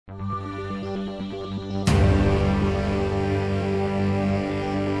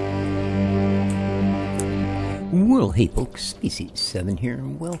Well, hey folks, Species7 here,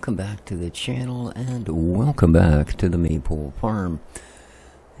 and welcome back to the channel, and welcome back to the Maypole Farm.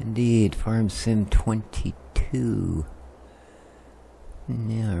 Indeed, Farm Sim 22.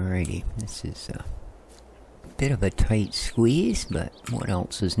 Alrighty, this is a bit of a tight squeeze, but what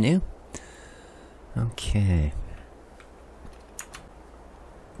else is new? Okay.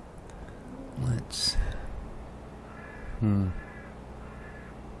 Let's...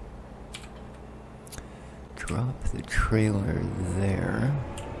 drop the trailer there.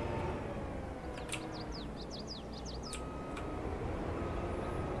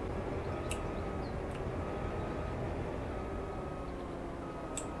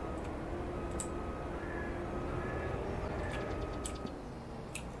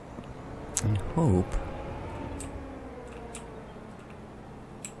 And hope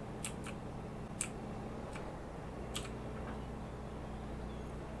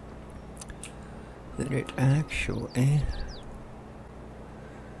that it actually...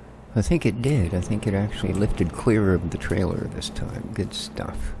 I think it did. I think it actually lifted clear of the trailer this time. Good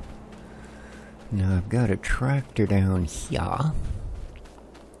stuff. Now I've got a tractor down here.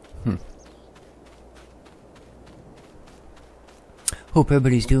 Hope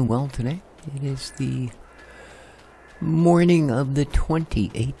everybody's doing well today. It is the morning of the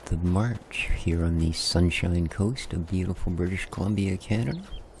 28th of March here on the Sunshine Coast of beautiful British Columbia, Canada.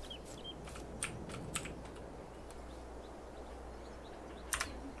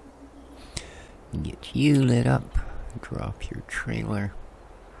 Get you lit up, drop your trailer.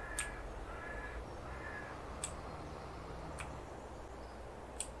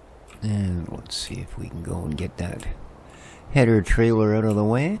 And let's see if we can go and get that header trailer out of the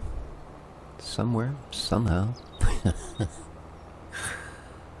way. Somewhere, somehow.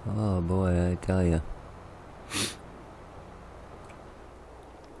 Oh boy, I tell ya.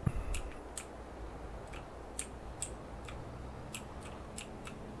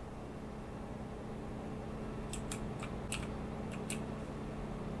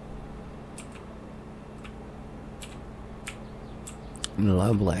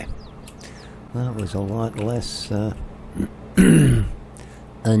 Lovely. That was a lot less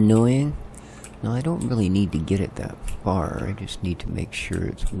annoying. Now I don't really need to get it that far. I just need to make sure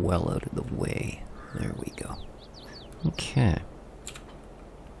it's well out of the way. There we go. Okay.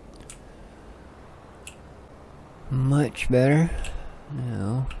 Much better.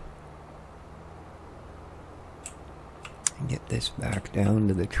 Now get this back down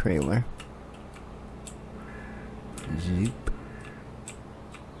to the trailer. Zoop.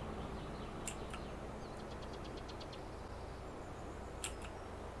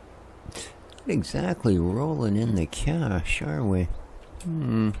 Not exactly rolling in the cash, are we?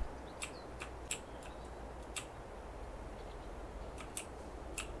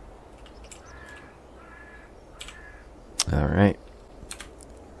 Alright.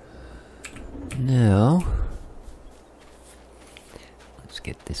 Now, let's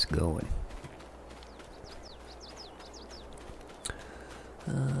get this going.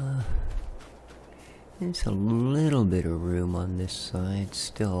 There's a little bit of room on this side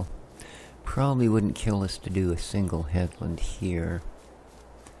still. Probably wouldn't kill us to do a single headland here.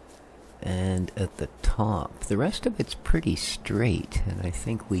 And at the top, the rest of it's pretty straight, and I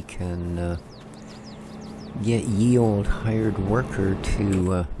think we can get ye old hired worker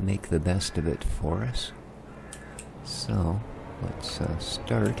to make the best of it for us. So, let's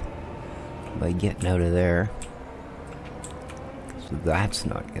start by getting out of there. So that's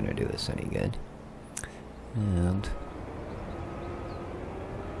not going to do us any good. And...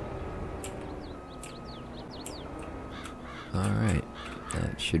 alright,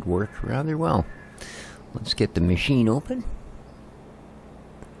 that should work rather well. Let's get the machine open.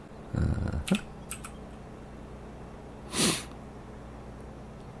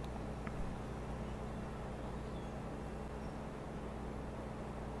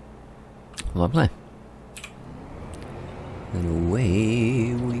 Lovely. And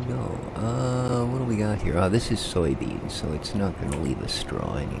away we go. What do we got here? Oh, this is soybeans, so it's not going to leave a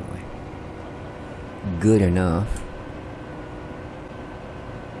straw anyway. Good enough.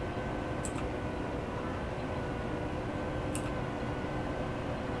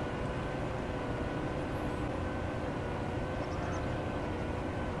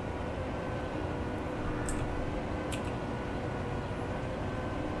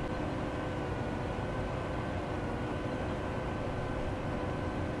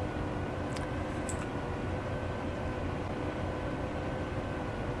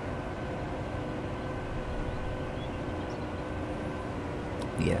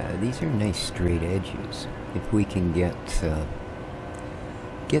 Yeah, these are nice straight edges. If we can get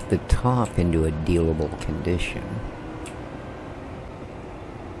get the top into a dealable condition,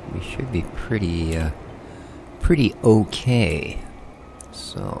 we should be pretty okay.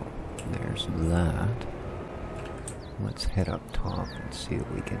 So, there's that. Let's head up top and see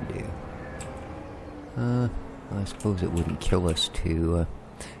what we can do. I suppose it wouldn't kill us to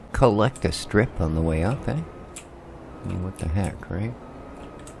collect a strip on the way up, eh? I mean, what the heck, right?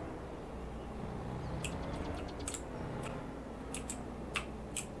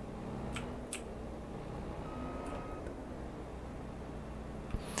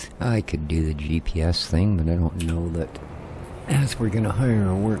 I could do the GPS thing, but I don't know that as we're going to hire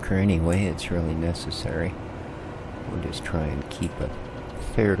a worker anyway, it's really necessary. We'll just try and keep a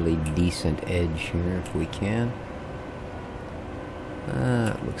fairly decent edge here if we can.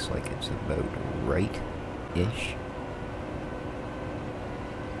 It looks like it's about right-ish.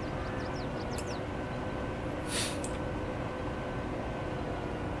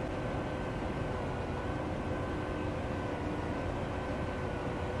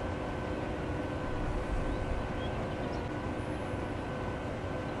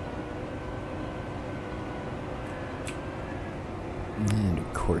 And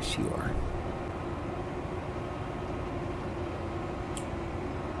of course you are.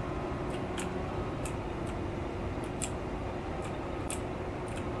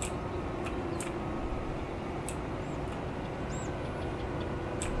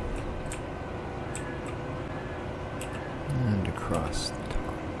 And across the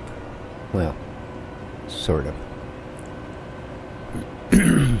top. Well, sort of.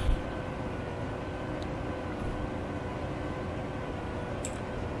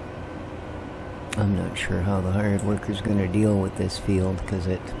 I'm not sure how the hired worker's going to deal with this field, because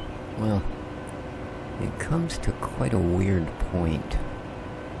it comes to quite a weird point.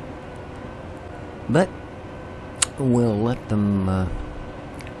 But we'll let them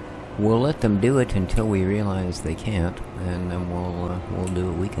do it until we realize they can't, and then we'll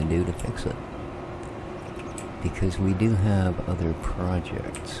do what we can do to fix it. Because we do have other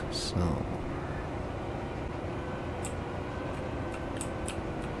projects, so.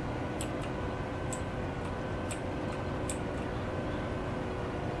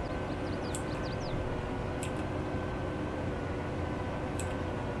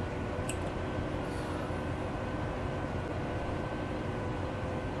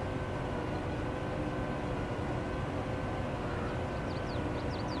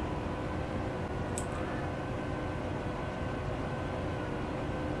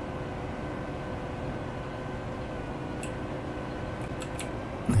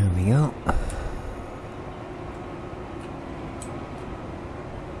 There we go.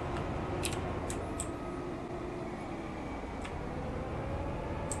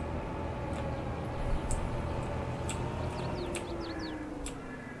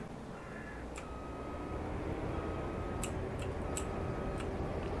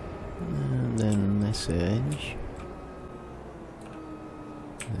 And then this edge.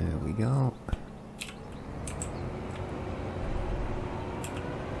 There we go.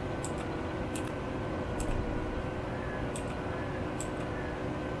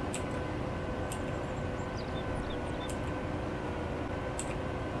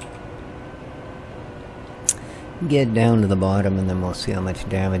 Get down to the bottom and then we'll see how much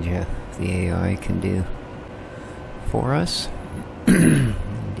damage the AI can do for us. Indeed.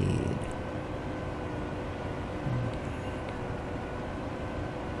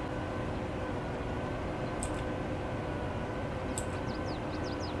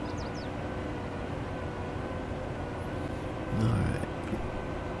 Alright.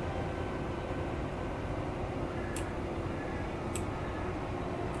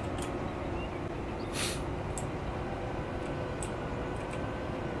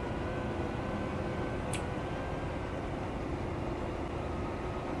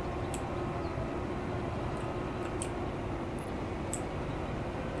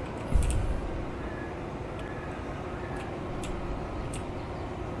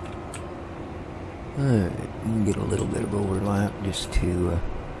 Alright, we'll get a little bit of overlap just to,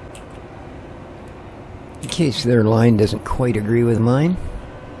 in case their line doesn't quite agree with mine.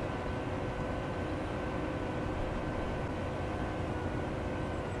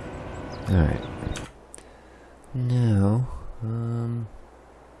 Alright. Now, I'm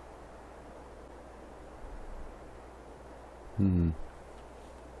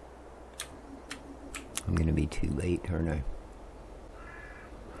gonna be too late, aren't I?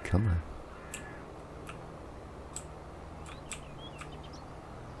 Come on.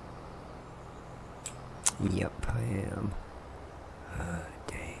 Yep, I am.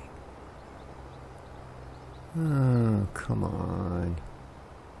 Dang. Oh, come on.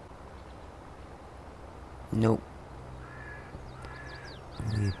 Nope.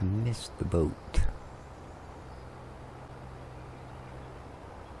 We've missed the boat.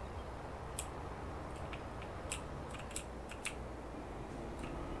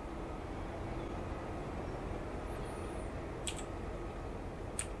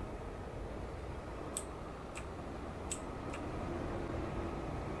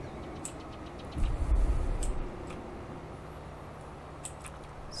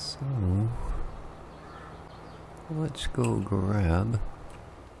 So, let's go grab.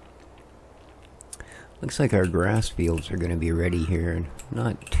 Looks like our grass fields are going to be ready here in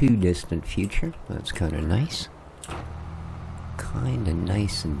not too distant future. That's kind of nice. Kind of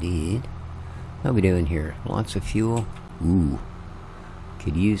nice indeed. How we doing here? Lots of fuel? Ooh.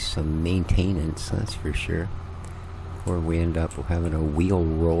 Could use some maintenance, that's for sure. Before we end up having a wheel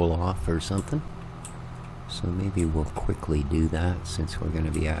roll off or something. So maybe we'll quickly do that since we're going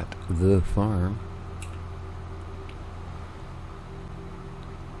to be at the farm.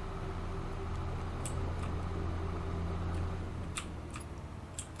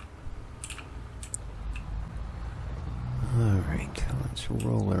 Alright, let's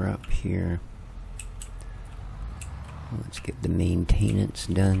roll her up here. Let's get the maintenance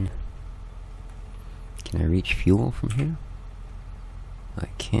done. Can I reach fuel from here? I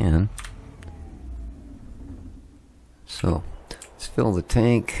can. So, let's fill the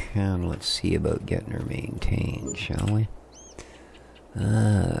tank and let's see about getting her maintained, shall we?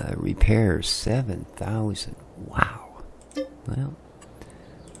 Repairs 7,000. Wow. Well,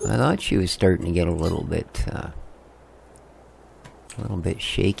 I thought she was starting to get a little bit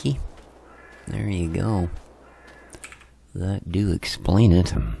shaky. There you go. That do explain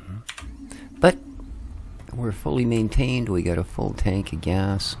it. But we're fully maintained. We got a full tank of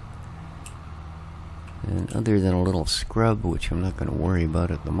gas. And other than a little scrub, which I'm not going to worry about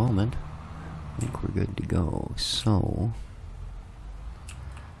at the moment, I think we're good to go. So,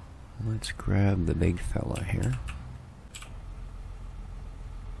 let's grab the big fella here.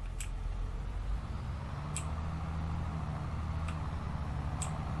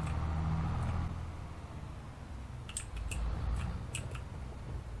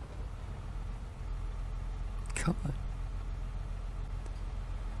 Come on.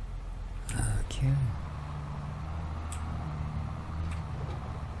 Okay.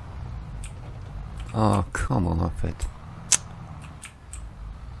 Oh, come off it.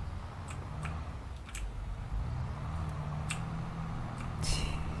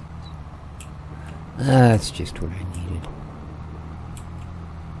 That's just what I needed.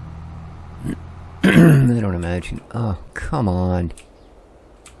 I don't imagine. Oh, come on.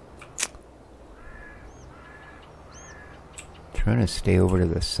 Trying to stay over to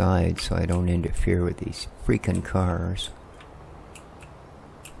the side so I don't interfere with these freaking cars.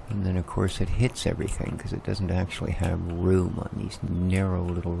 And then of course it hits everything because it doesn't actually have room on these narrow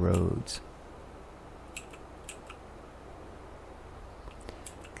little roads.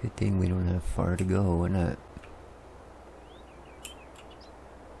 Good thing we don't have far to go, innit?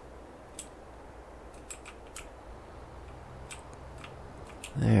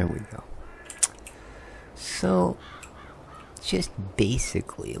 There we go. So, just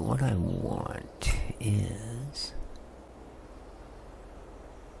basically what I want is...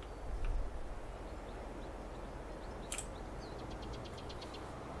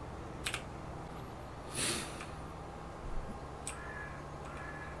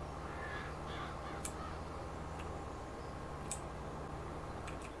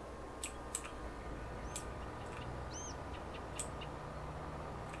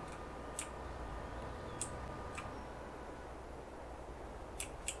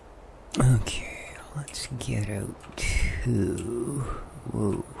 Okay, let's get out to...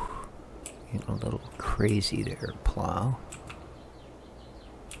 Whoa. Getting a little crazy there, plow.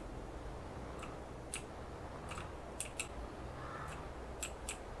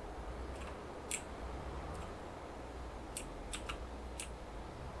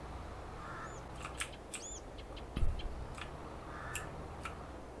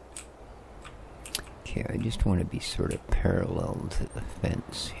 Okay, I just want to be sort of parallel to the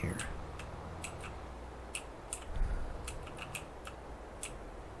fence here.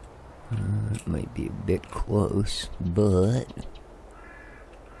 It might be a bit close, but...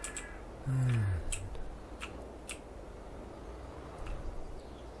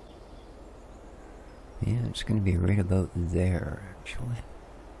 yeah, it's going to be right about there, actually.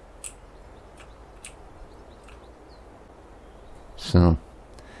 So,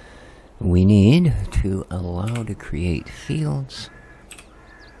 we need to allow to create fields.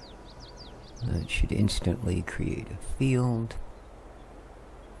 That should instantly create a field.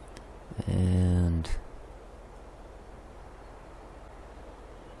 And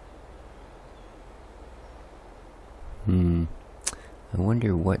I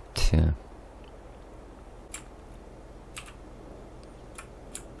wonder what...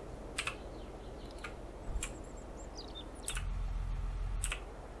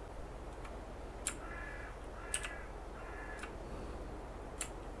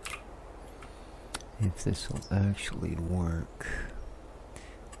 if this will actually work,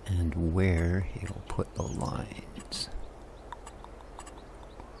 and where it'll put the lines.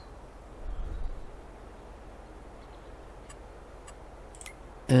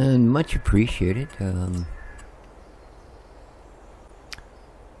 And much appreciated.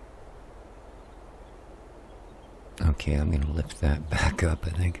 Okay, I'm gonna lift that back up,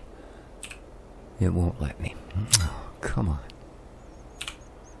 I think. It won't let me. Oh, come on.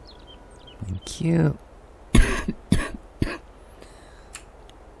 Thank you.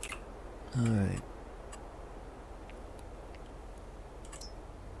 Alright.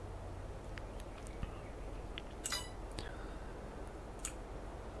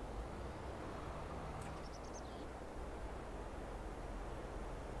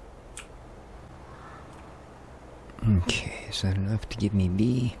 Okay, is that enough to give me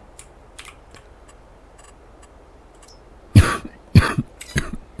B?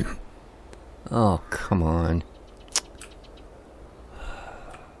 Oh, come on.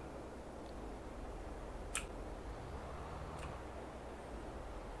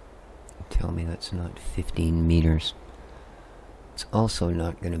 Tell me that's not 15 meters. It's also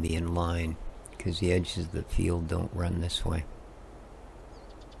not going to be in line, because the edges of the field don't run this way.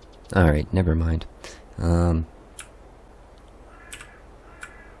 Alright, never mind.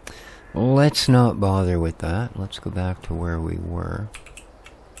 Let's not bother with that. Let's go back to where we were.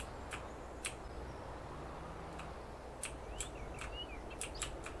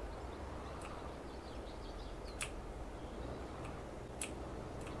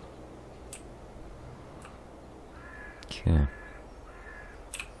 Okay.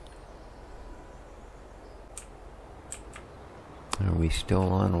 Are we still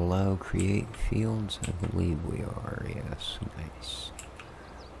on allow create fields? I believe we are, yes. Nice.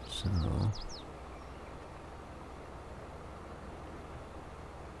 So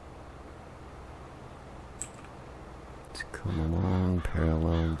let's come along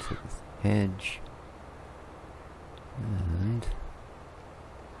parallel to the edge and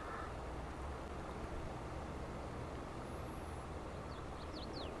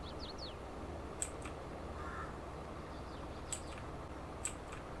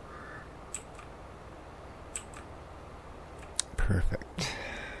perfect.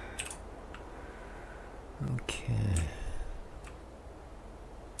 Okay.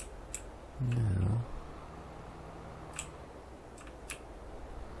 Now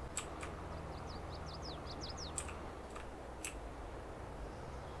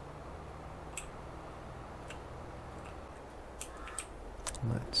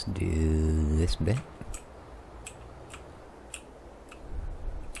let's do this bit.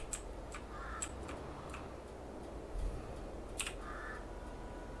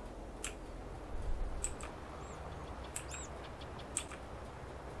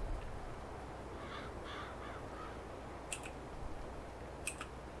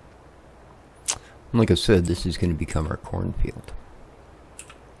 Like I said, this is going to become our cornfield.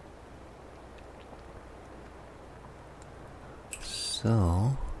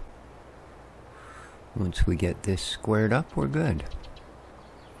 So, once we get this squared up, we're good.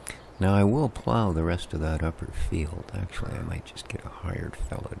 Now I will plow the rest of that upper field. Actually, I might just get a hired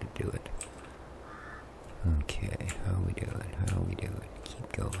fellow to do it. Okay, how are we doing? How are we doing?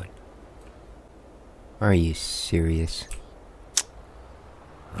 Keep going. Are you serious?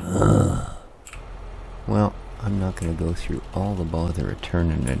 Well, I'm not going to go through all the bother of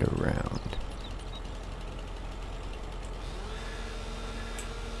turning it around.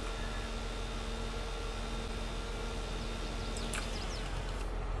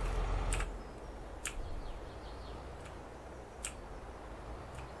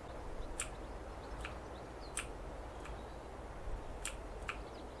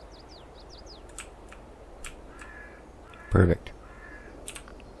 Perfect.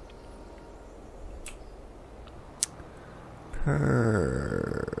 Perfect.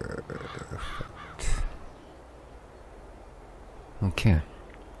 Okay.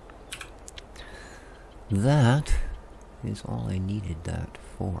 That is all I needed that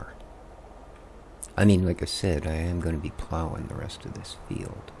for. I mean, like I said, I am going to be plowing the rest of this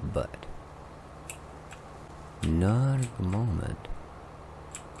field, but not at the moment.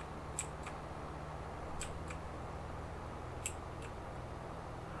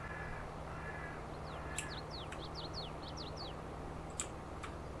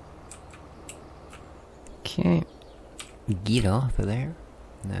 Okay. get off of there.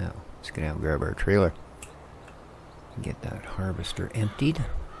 Now, let's get out and grab our trailer. Get that harvester emptied.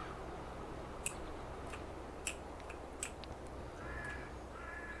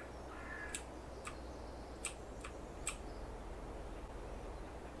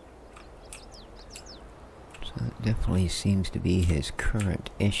 So that definitely seems to be his current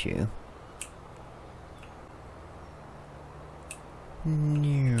issue.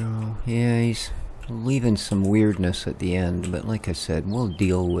 Yeah, he's leaving some weirdness at the end, but like I said, we'll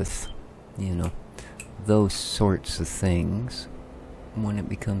deal with, you know, those sorts of things when it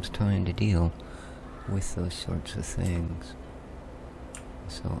becomes time to deal with those sorts of things.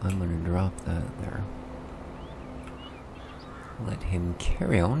 So I'm going to drop that there. Let him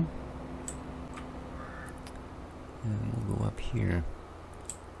carry on. And we'll go up here.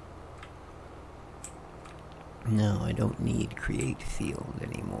 No, I don't need create field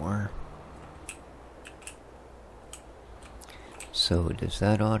anymore. So does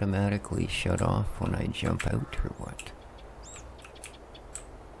that automatically shut off when I jump out or what?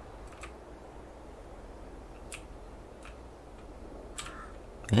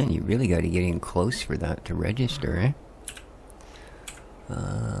 Man, you really got to get in close for that to register, eh?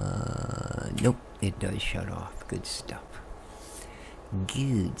 Nope, it does shut off. Good stuff.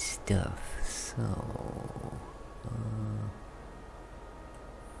 Good stuff. So...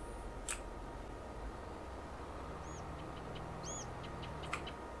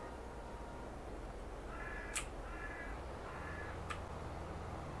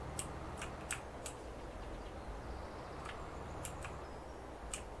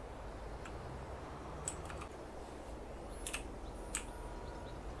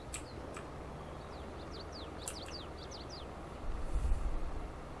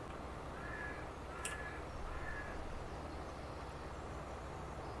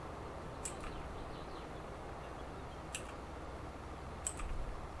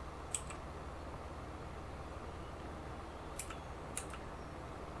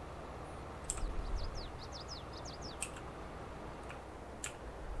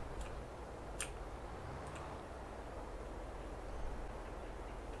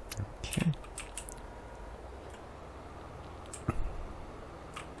 Okay.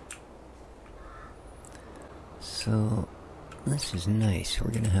 So, this is nice.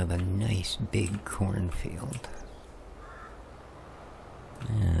 We're going to have a nice big cornfield.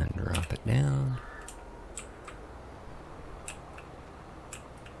 And drop it down.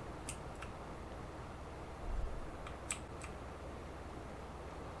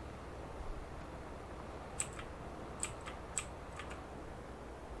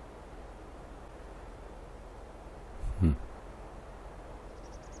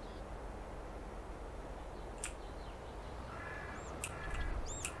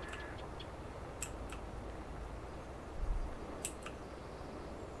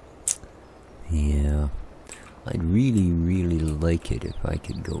 Yeah, I'd really, really like it if I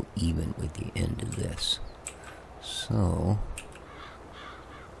could go even with the end of this. So,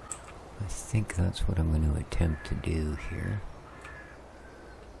 I think that's what I'm going to attempt to do here.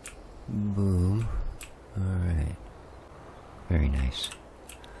 Boom. Alright. Very nice.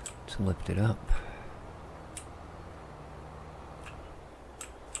 Let's lift it up.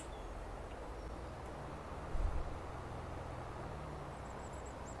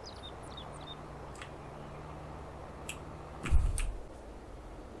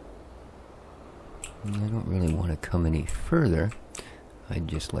 I don't really want to come any further. I'd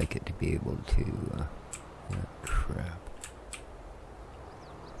just like it to be able to... crap.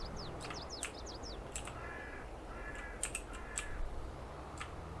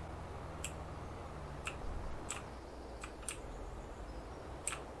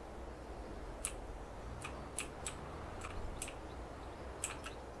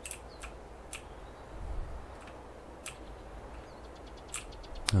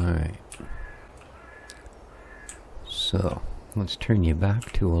 Alright. So, let's turn you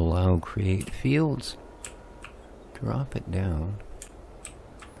back to allow create fields. Drop it down.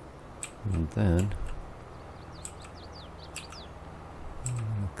 And then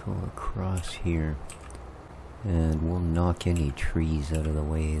we'll go across here. And we'll knock any trees out of the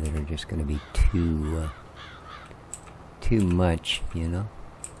way that are just going to be too much, you know?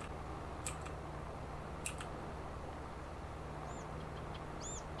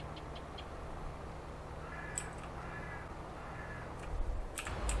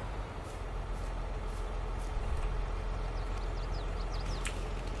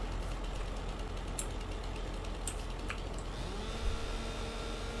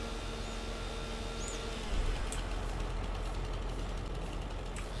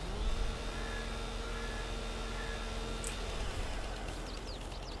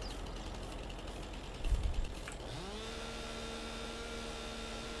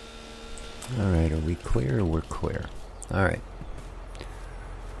 Alright, are we clear? We're clear. Alright.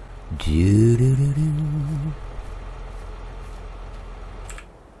 Do-do-do-do.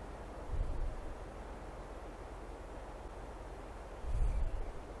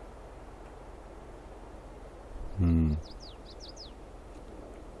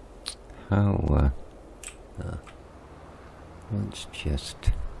 How, let's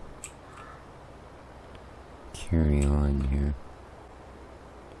just carry on here.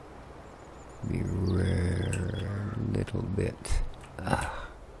 Be rare little bit. Ah,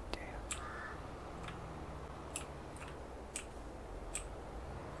 damn.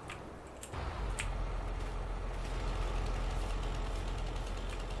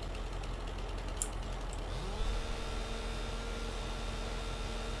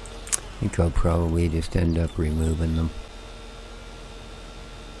 I think I'll probably just end up removing them.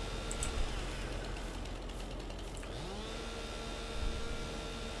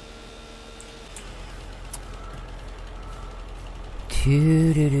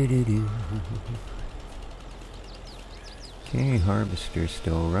 Okay, harvester's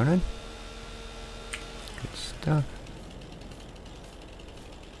still running. Good stuff.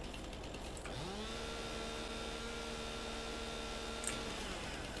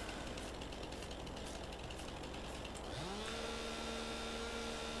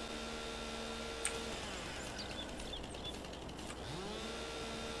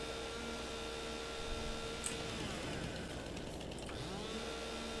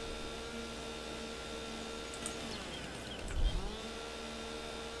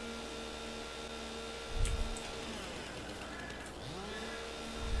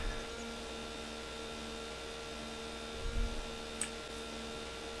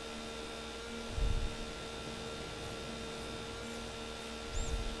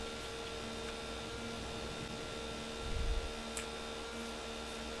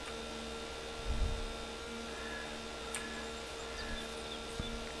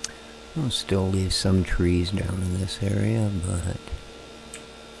 I'll still leave some trees down in this area, but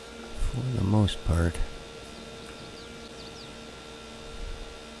for the most part,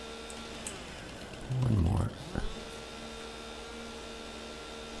 one more.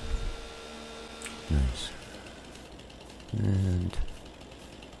 Nice. And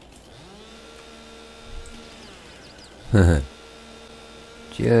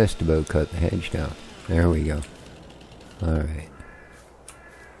just about cut the hedge down. There we go. Alright.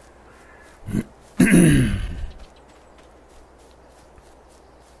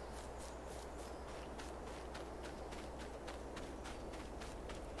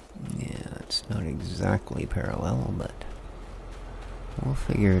 Yeah, it's not exactly parallel, but we'll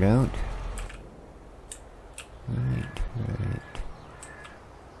figure it out. Right.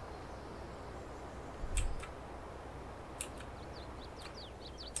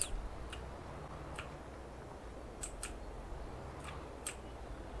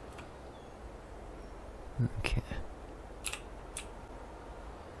 Okay.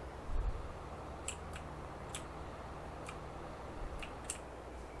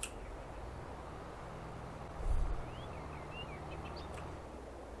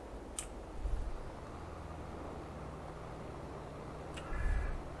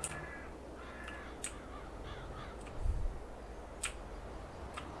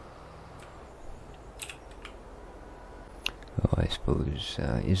 Oh, I suppose,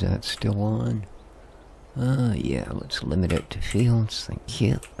 is that still on? Yeah, let's limit it to fields, thank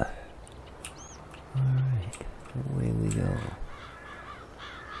you. Alright, away we go.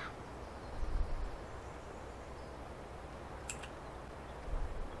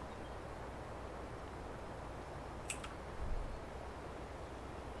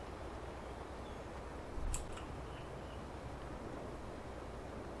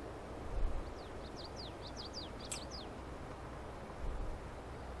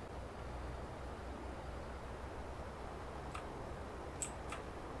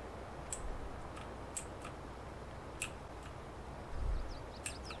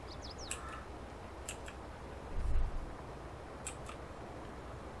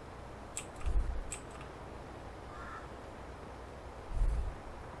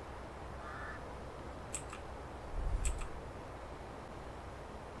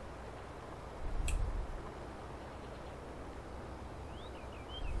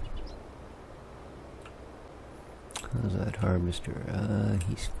 How's that harvester?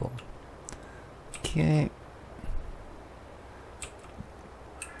 He's full. Okay.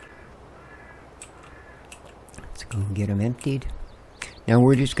 Let's go and get him emptied. Now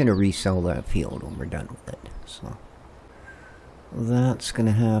we're just going to resell that field when we're done with it. So that's going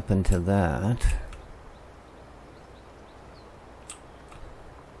to happen to that.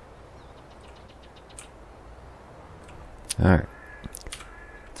 Alright.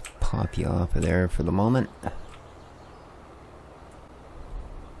 Let's pop you off of there for the moment.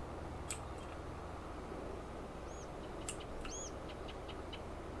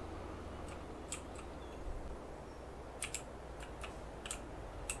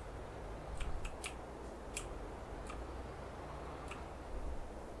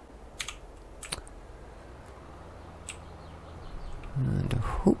 And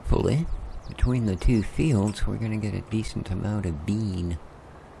hopefully, between the two fields, we're going to get a decent amount of bean.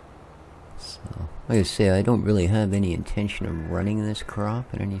 So, like I say, I don't really have any intention of running this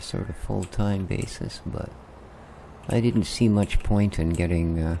crop on any sort of full-time basis, but I didn't see much point in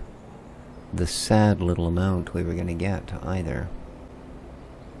getting the sad little amount we were going to get either.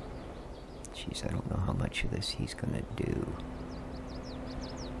 Jeez, I don't know how much of this he's going to do.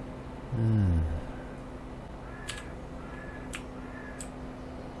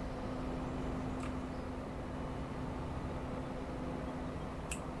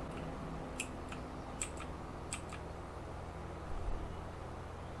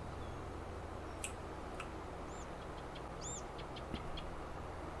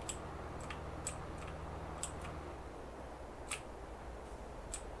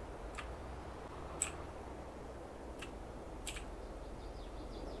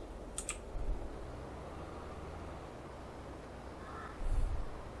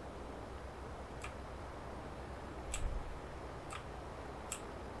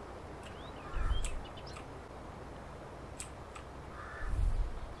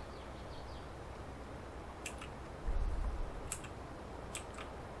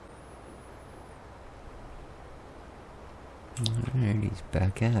 Alright, he's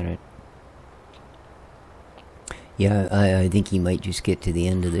back at it. Yeah, I think he might just get to the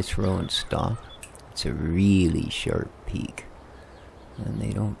end of this row and stop. It's a really sharp peak, and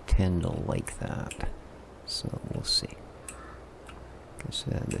they don't tend to like that. So we'll see. Guess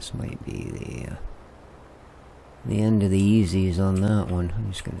this might be the end of the easies on that one.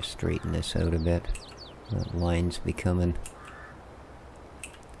 I'm just going to straighten this out a bit. That line's becoming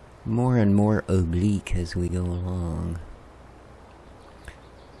more and more oblique as we go along.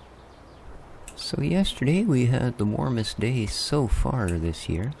 So yesterday we had the warmest day so far this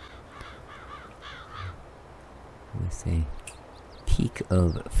year, with a peak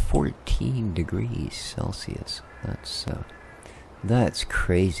of 14 degrees Celsius. That's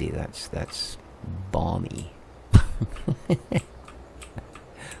crazy. That's balmy.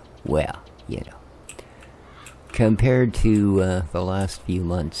 Well, you know, compared to the last few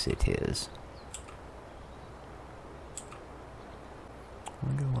months, it is. I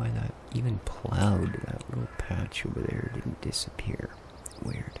wonder why that even plowed, that little patch over there didn't disappear.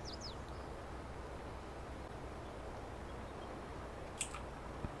 Weird.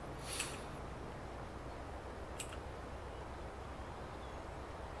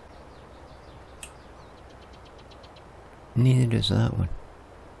 Neither does that one.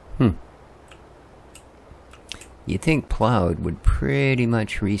 You'd think plowed would pretty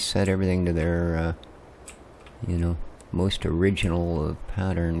much reset everything to their, you know, most original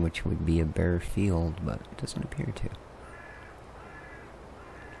pattern, which would be a bare field, but it doesn't appear to.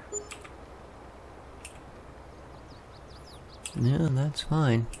 Yeah, that's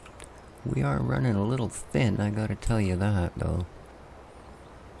fine. We are running a little thin, I gotta tell you that, though.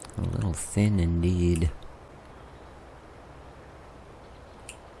 A little thin indeed.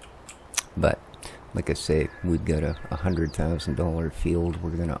 But, like I say, we've got a $100,000 field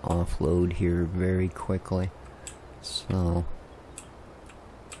we're gonna offload here very quickly. So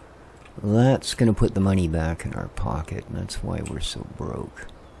that's going to put the money back in our pocket, and that's why we're so broke.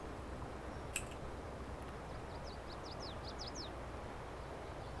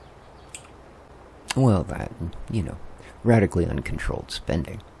 Well, that, you know, radically uncontrolled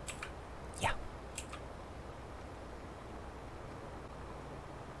spending. Yeah.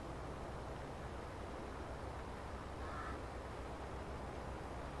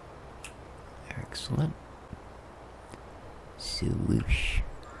 Excellent. Swoosh.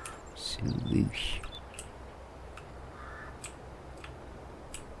 Swoosh.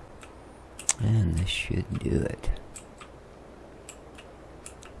 And this should do it.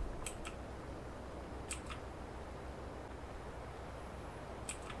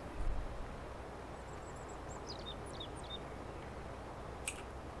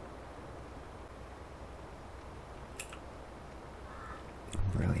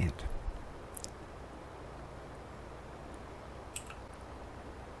 Brilliant.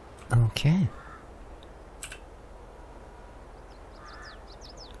 Okay.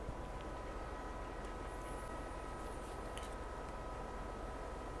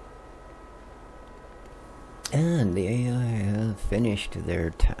 And the AI finished their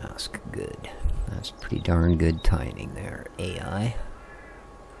task. Good. That's pretty darn good timing there, AI.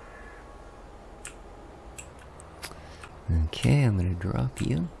 Okay, I'm going to drop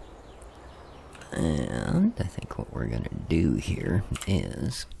you. And I think what we're going to do here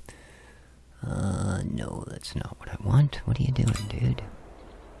is... no, that's not what I want. What are you doing, dude?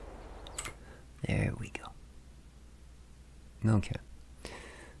 There we go. Okay.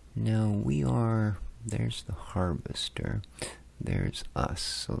 Now we are... There's the harvester. There's us.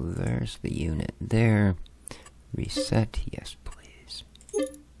 So there's the unit there. Reset. Yes, please.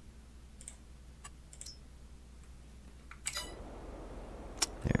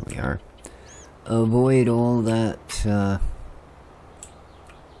 There we are. Avoid all that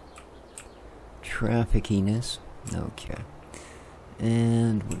traffickiness. Okay.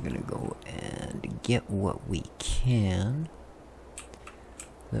 And we're gonna go and get what we can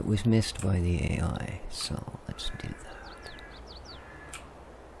that was missed by the AI. So let's do that.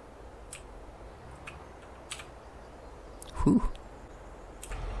 Whew.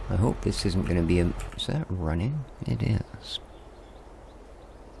 I hope this isn't gonna be a... Is that running? It is.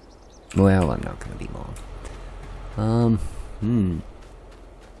 Well, I'm not gonna be long.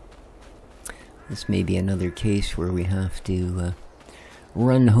 This may be another case where we have to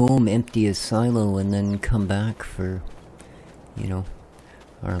run home, empty a silo, and then come back for, you know,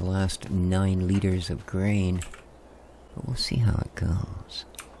 our last 9 liters of grain. But we'll see how it goes.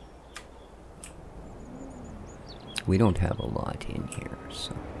 We don't have a lot in here,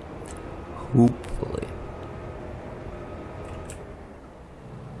 so hopefully.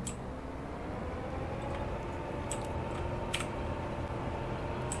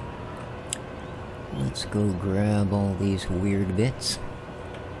 Let's go grab all these weird bits.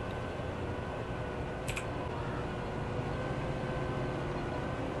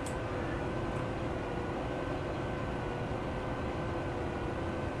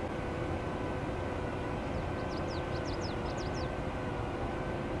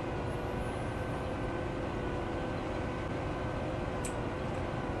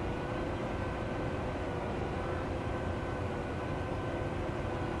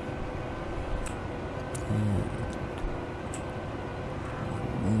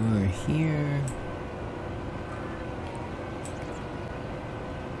 Here.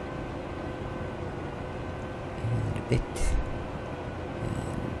 And a bit.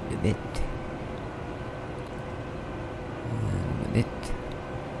 And a bit. And a bit.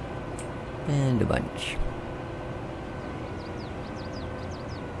 And a bunch.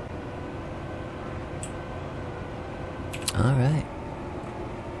 Alright.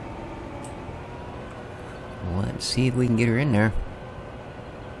 Let's see if we can get her in there.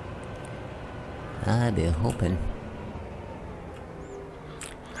 I've been hoping.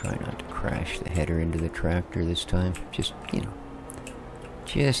 Try not to crash the header into the tractor this time. Just, you know,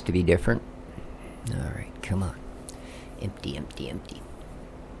 just to be different. Alright, come on. Empty, empty, empty.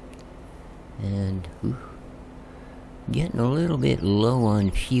 And, getting a little bit low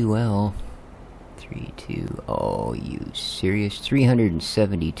on fuel. 3, 2, oh, you serious?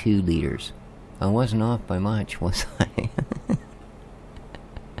 372 liters. I wasn't off by much, was I?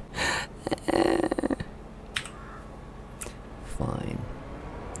 Fine.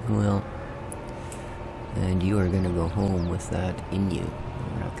 Well, and you are going to go home with that in you.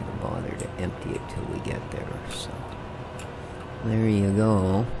 We're not going to bother to empty it till we get there, so there you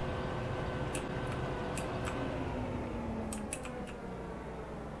go.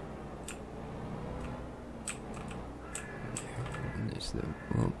 There's the...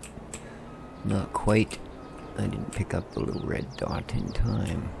 Oh, not quite. I didn't pick up the little red dot in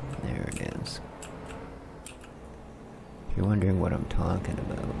time. There it is. If you're wondering what I'm talking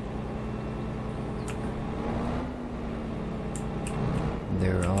about,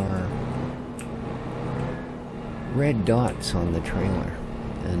 there are red dots on the trailer,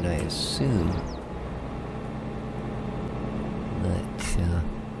 and I assume that,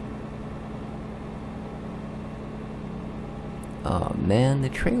 oh man, the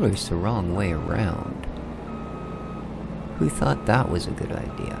trailer's the wrong way around. Who thought that was a good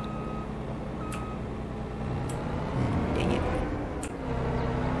idea? Dang it.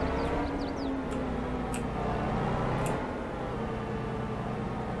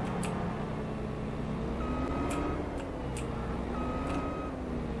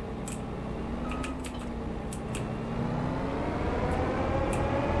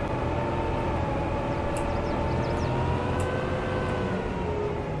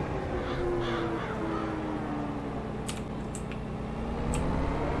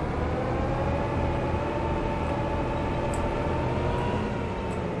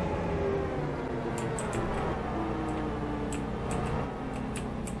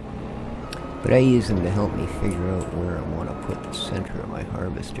 But I use them to help me figure out where I want to put the center of my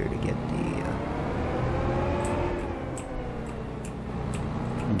harvester to get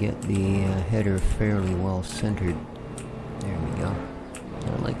the header fairly well centered. There we go.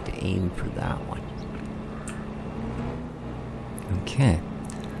 I like to aim for that one. Okay.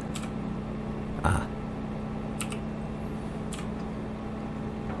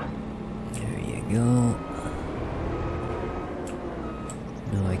 There you go.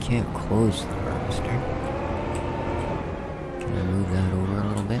 No, I can't close the harvester. Can I move that over a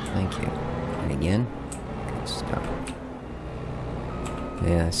little bit? Thank you. And again. Good stuff.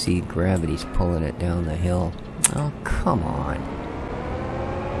 Yeah, see, gravity's pulling it down the hill. Oh, come on.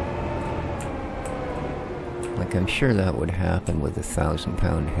 Like, I'm sure that would happen with a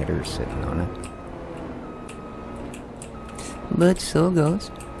 1,000-pound header sitting on it. But so goes.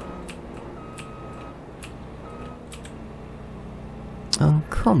 Oh,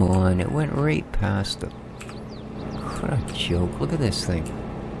 come on. It went right past them. What a joke. Look at this thing.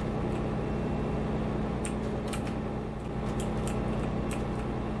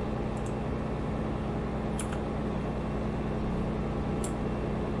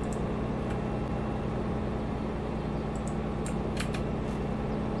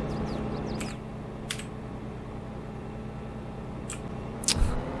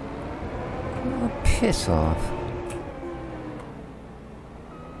 Oh, piss off.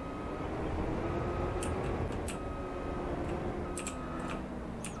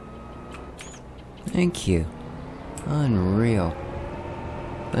 Thank you. Unreal.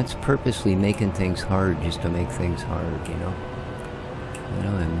 That's purposely making things hard just to make things hard, you know? And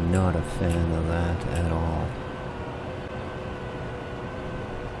I'm not a fan of that at all.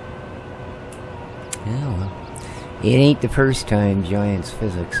 Yeah, well. It ain't the first time Giants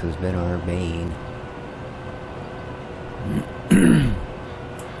physics has been our bane.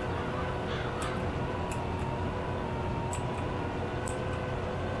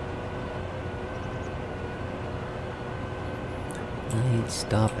 I ain't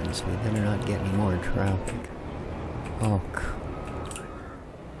stopping, so we better not get any more traffic. Oh,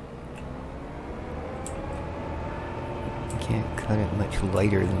 I can't cut it much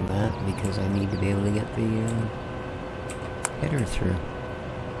lighter than that because I need to be able to get the header through.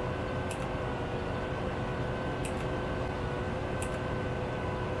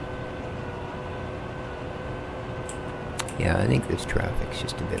 Yeah, I think this traffic's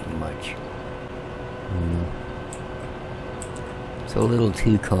just a bit much. It's a little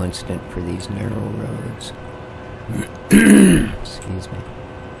too constant for these narrow roads. Excuse me.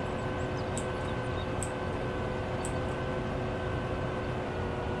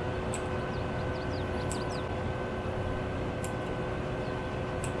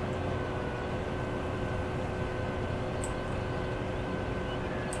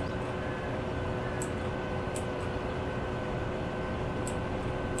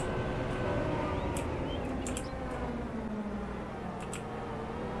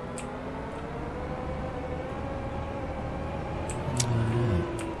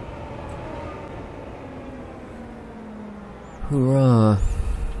 Hoorah.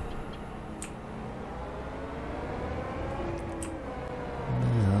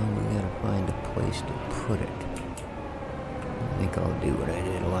 Now we gotta find a place to put it. I think I'll do what I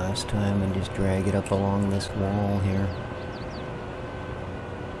did last time and just drag it up along this wall here.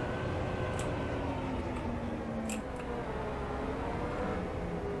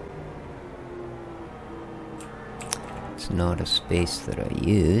 It's not a space that I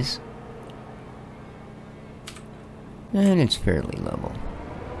use. And it's fairly level.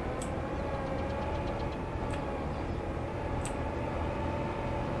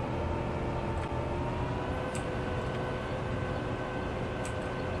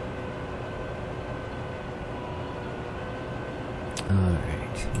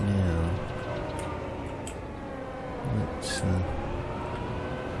 Alright,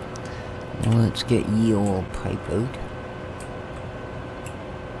 now let's get ye old pipe out.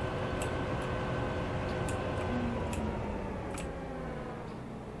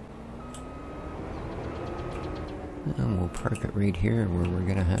 And we'll park it right here where we're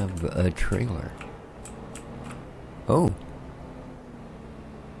gonna have a trailer. Oh.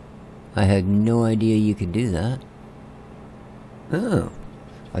 I had no idea you could do that. Oh.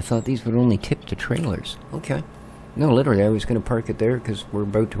 I thought these would only tip to trailers. Okay. No, literally, I was gonna park it there because we're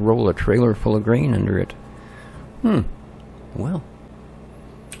about to roll a trailer full of grain under it. Well.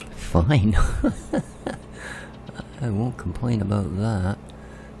 Fine. I won't complain about that.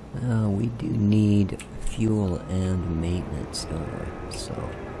 We do need fuel and maintenance, don't we? So,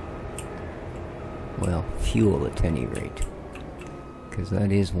 well, fuel at any rate. Because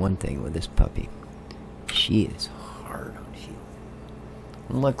that is one thing with this puppy. She is hard on fuel.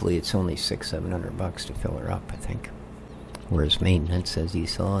 Luckily, it's only $600-700 to fill her up, I think. Whereas maintenance, as you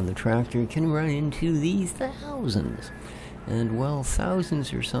saw on the tractor, can run into these thousands. And, well,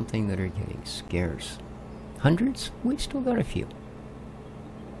 thousands are something that are getting scarce. Hundreds? We've still got a few.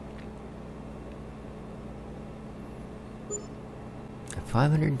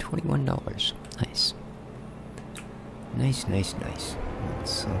 $521. Nice. Nice, nice, nice.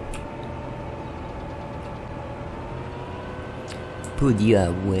 Let's put you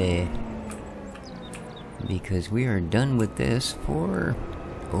away. Because we are done with this for,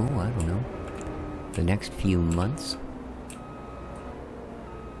 oh, I don't know, the next few months.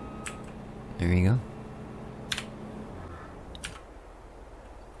 There you go.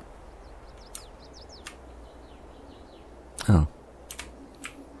 Oh.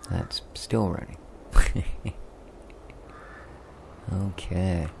 That's still running.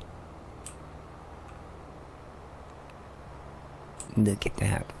 Okay. Look at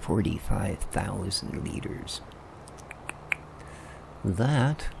that, 45,000 liters.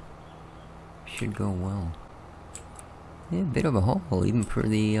 That should go well. Yeah, a bit of a haul, even for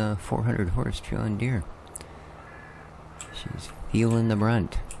the 400 horse John Deere. She's feeling the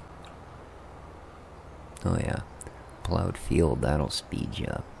brunt. Oh yeah, plowed field, that'll speed you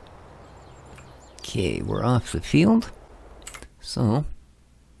up. Okay, we're off the field. So,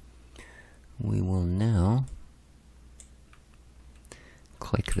 we will now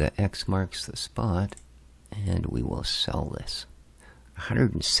click the X marks the spot, and we will sell this.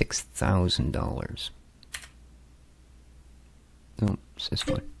 $106,000. Oh, it's this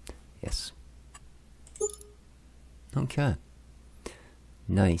one. Yes. Okay.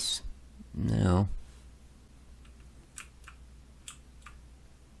 Nice. Now,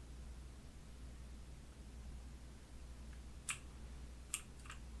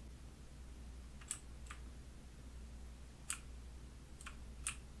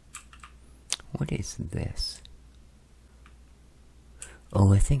 what is this?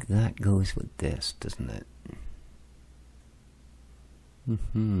 Oh, I think that goes with this, doesn't it?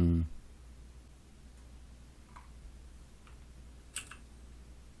 Mm-hmm.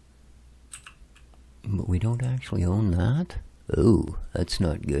 But we don't actually own that? Oh, that's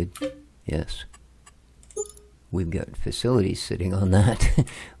not good. Yes. We've got facilities sitting on that.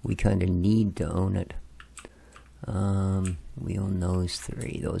 We kind of need to own it. We own those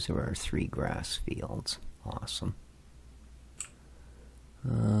three. Those are our 3 grass fields. Awesome.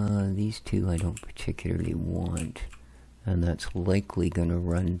 These 2 I don't particularly want. And that's likely going to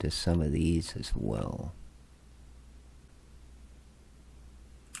run to some of these as well.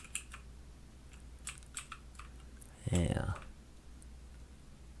 Yeah.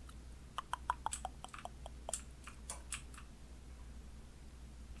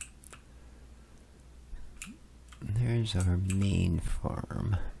 There's our main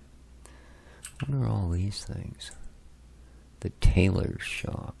farm. What are all these things? The tailor's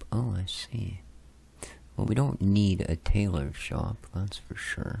shop. Oh, I see. Well, we don't need a tailor shop, that's for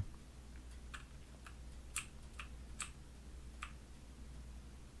sure.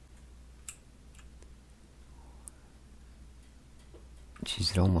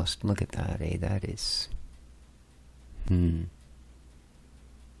 Jeez, it almost, look at that, eh? That is...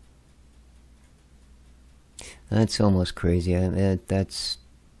 That's almost crazy. That's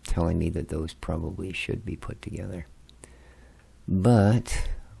telling me that those probably should be put together. But...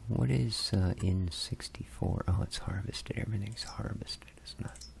 what is in 64? Oh, it's harvested. Everything's harvested, isn't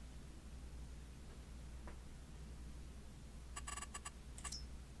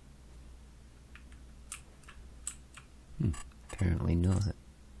it? Apparently not.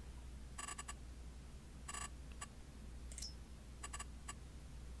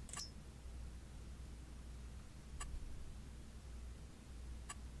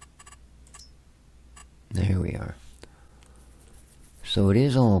 There we are. So it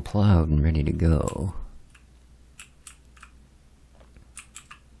is all plowed and ready to go.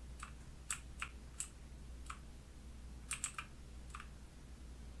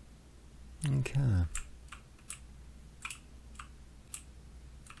 Okay.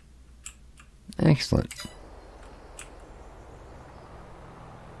 Excellent.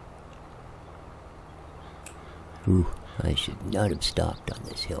 Ooh, I should not have stopped on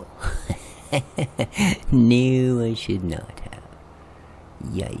this hill. No, I should not have.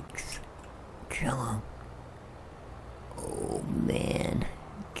 Yikes. Come on. Oh, man.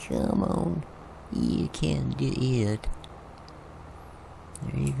 Come on. You can do it.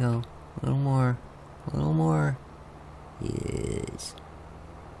 There you go. A little more. A little more. Yes.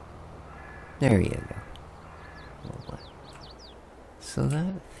 There you go. So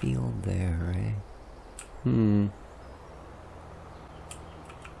that field there, eh?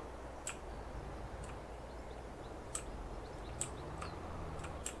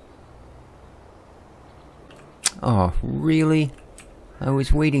 Oh, really? I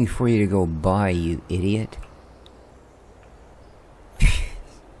was waiting for you to go by, you idiot.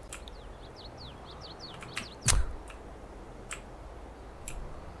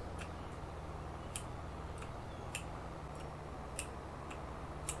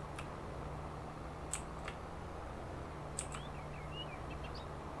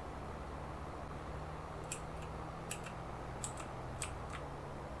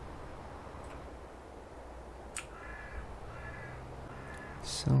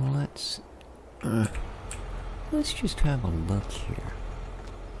 So let's just have a look here.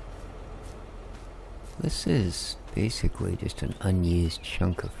 This is basically just an unused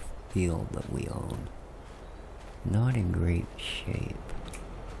chunk of field that we own. Not in great shape.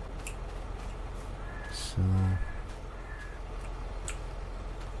 So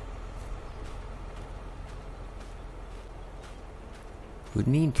would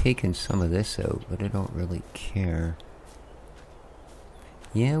mean taking some of this out, but I don't really care.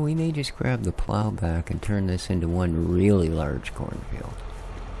 Yeah, we may just grab the plow back and turn this into one really large cornfield.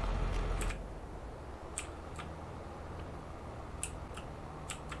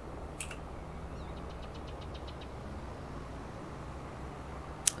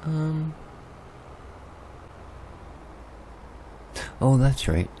 Oh, that's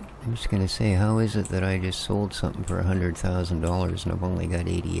right. I'm just gonna say, how is it that I just sold something for $100,000 and I've only got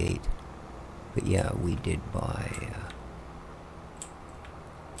 88? But yeah, we did buy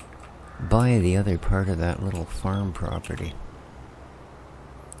the other part of that little farm property.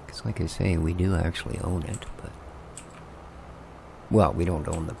 Because like I say, we do actually own it, but... Well, we don't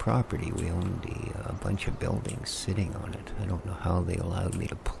own the property, we own a bunch of buildings sitting on it. I don't know how they allowed me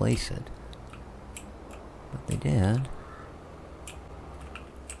to place it. But they did.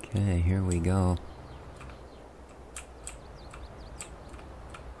 Okay, here we go.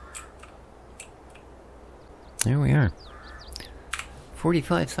 There we are.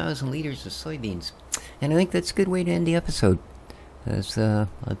 45,000 liters of soybeans. And I think that's a good way to end the episode. As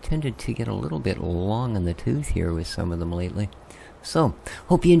I've tended to get a little bit long in the tooth here with some of them lately. So,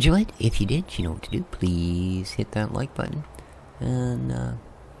 hope you enjoyed. If you did, you know what to do. Please hit that like button. And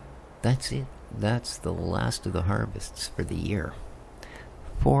that's it. That's the last of the harvests for the year.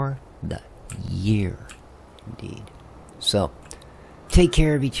 For the year, indeed. So, take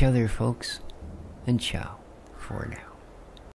care of each other, folks. And ciao for now.